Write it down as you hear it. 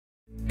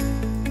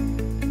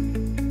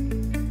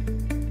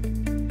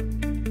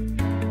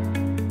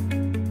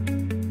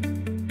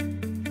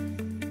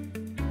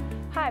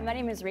Hi, my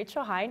name is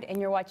Rachel Hind,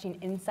 and you're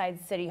watching Inside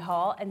City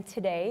Hall. And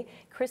today,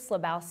 Chris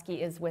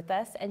Lebowski is with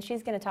us, and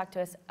she's going to talk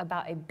to us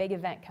about a big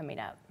event coming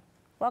up.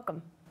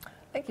 Welcome.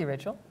 Thank you,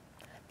 Rachel.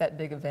 That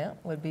big event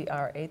would be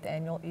our 8th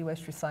annual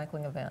e-waste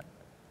recycling event.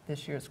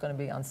 This year it's going to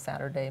be on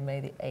Saturday, May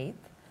the 8th.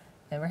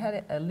 And we're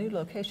having a new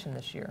location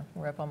this year.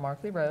 We're up on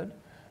Markley Road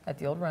at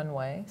the old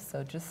runway,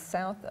 so just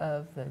south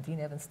of the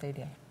Dean Evans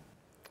Stadium.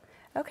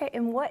 Okay,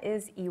 and what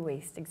is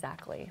e-waste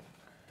exactly?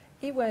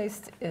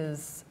 E-waste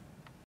is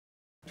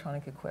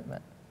electronic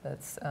equipment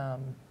that's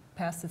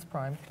past its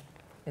prime.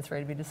 It's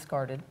ready to be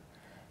discarded.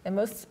 And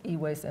most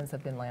e-waste ends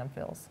up in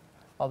landfills,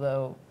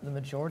 although the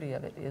majority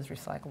of it is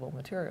recyclable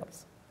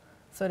materials.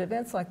 So at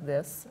events like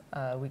this,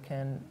 we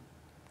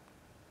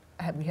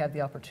have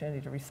the opportunity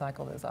to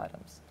recycle those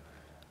items.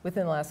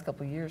 Within the last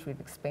couple of years,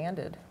 we've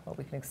expanded what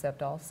we can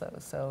accept also.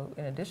 So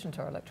in addition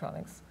to our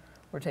electronics,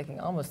 we're taking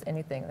almost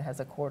anything that has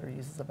a cord or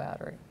uses a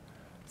battery.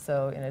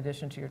 So in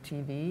addition to your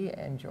TV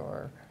and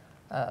your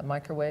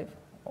microwave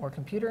or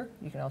computer,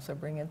 you can also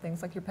bring in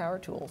things like your power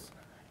tools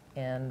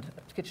and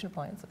kitchen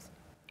appliances.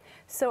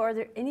 So are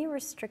there any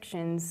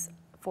restrictions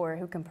for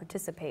who can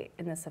participate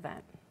in this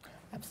event?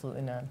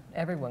 Absolutely none.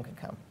 Everyone can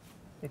come.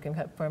 You can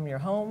come from your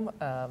home,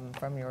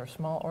 from your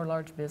small or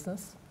large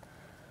business.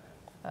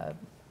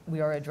 We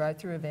are a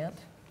drive-through event,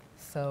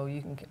 so you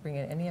can bring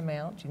in any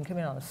amount. You can come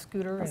in on a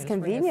scooter. That's and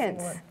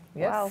convenient.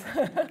 Yes.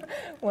 Wow.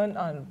 One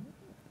on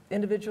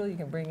individual, you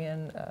can bring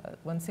in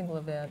one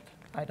single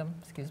item,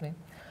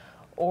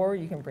 or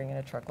you can bring in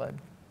a truckload.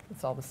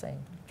 It's all the same.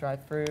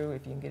 Drive through.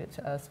 If you can get it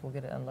to us, we'll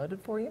get it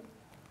unloaded for you,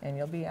 and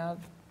you'll be out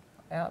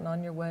and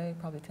on your way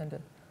probably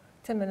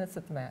 10 minutes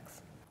at the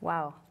max.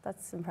 Wow,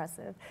 that's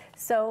impressive.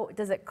 So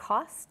does it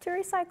cost to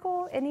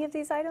recycle any of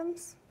these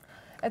items?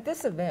 At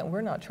this event,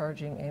 we're not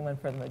charging anyone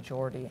for the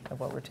majority of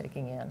what we're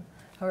taking in.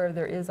 However,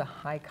 there is a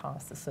high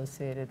cost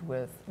associated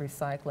with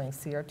recycling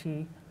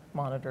CRT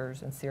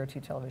monitors and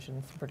CRT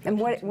televisions. And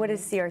what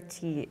does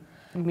CRT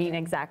mean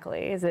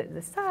exactly? Is it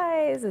the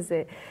size? Is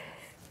it?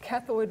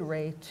 Cathode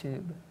ray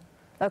tube.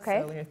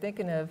 Okay. So when you're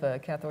thinking of a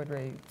cathode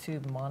ray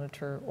tube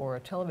monitor or a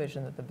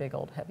television, the big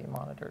old heavy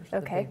monitors,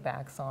 the big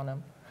backs on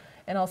them,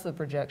 and also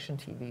projection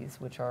TVs,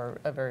 which are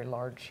a very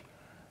large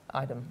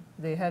item.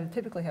 They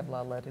typically have a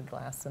lot of leaded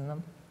glass in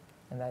them,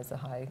 and that is a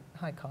high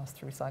cost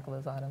to recycle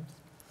those items.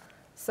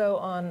 So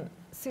on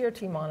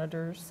CRT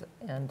monitors,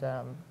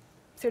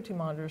 CRT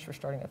monitors we're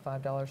starting at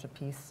 $5 a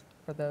piece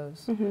for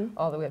those,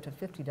 all the way up to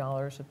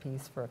 $50 a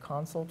piece for a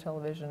console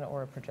television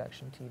or a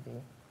projection TV.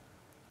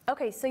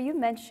 Okay, so you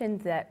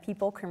mentioned that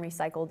people can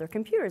recycle their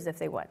computers if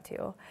they want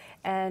to.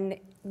 And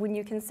when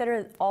you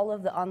consider all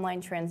of the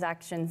online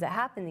transactions that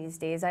happen these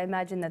days, I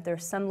imagine that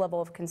there's some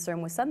level of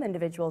concern with some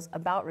individuals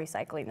about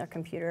recycling their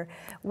computer.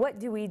 What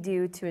do we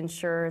do to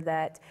ensure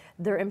that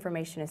their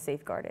information is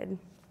safeguarded?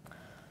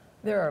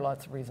 There are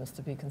lots of reasons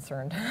to be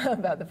concerned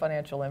about the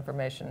financial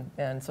information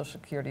and social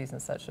securities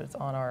and such that's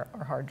on our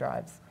hard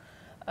drives.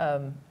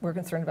 We're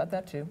concerned about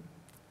that too.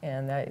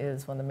 And that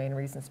is one of the main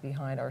reasons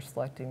behind our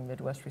selecting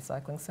Midwest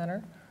Recycling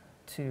Center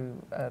to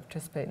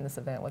participate in this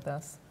event with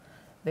us.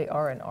 They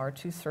are an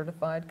R2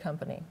 certified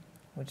company,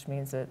 which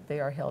means that they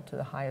are held to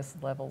the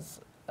highest levels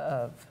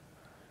of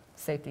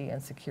safety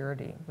and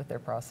security with their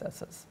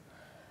processes.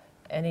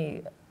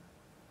 Any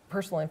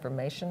personal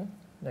information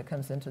that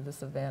comes into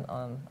this event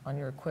on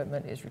your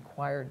equipment is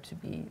required to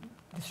be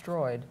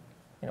destroyed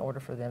in order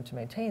for them to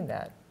maintain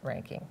that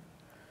ranking.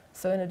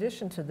 So in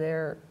addition to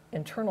their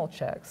internal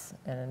checks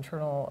and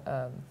internal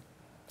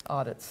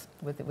audits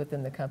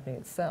within the company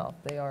itself,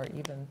 they are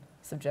even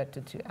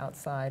subjected to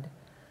outside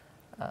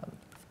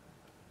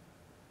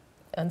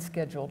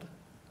unscheduled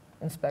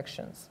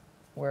inspections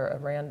where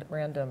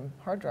random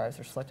hard drives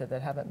are selected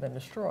that haven't been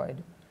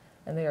destroyed,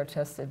 and they are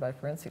tested by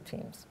forensic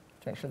teams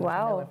to make sure there's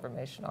no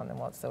information on them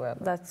whatsoever.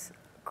 That's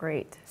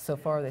great. So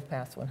far they've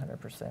passed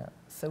 100%.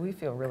 So we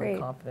feel really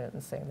confident in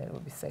saying that it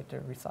would be safe to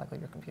recycle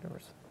your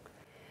computers.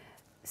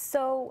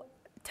 So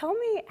tell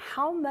me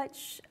how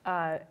much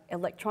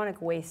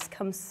electronic waste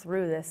comes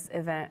through this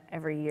event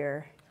every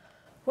year?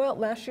 Well,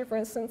 last year, for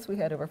instance, we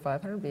had over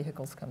 500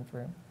 vehicles come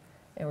through,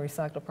 and we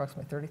recycled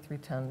approximately 33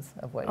 tons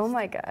of waste. Oh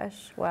my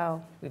gosh,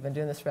 wow. We've been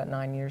doing this for about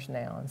 9 years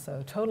now, and so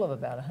a total of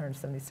about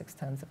 176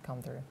 tons have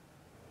come through.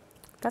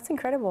 That's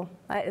incredible.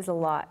 That is a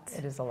lot.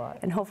 It is a lot.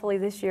 And hopefully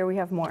this year we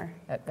have more.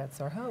 That's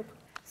our hope.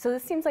 So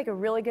this seems like a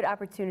really good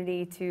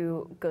opportunity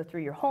to go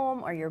through your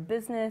home or your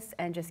business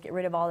and just get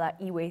rid of all that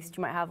e-waste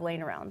you might have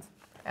laying around.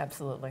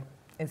 Absolutely.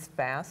 It's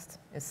fast,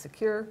 it's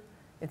secure,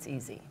 it's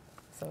easy.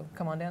 So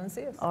come on down and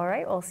see us. All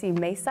right, we'll see you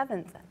May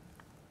 7th.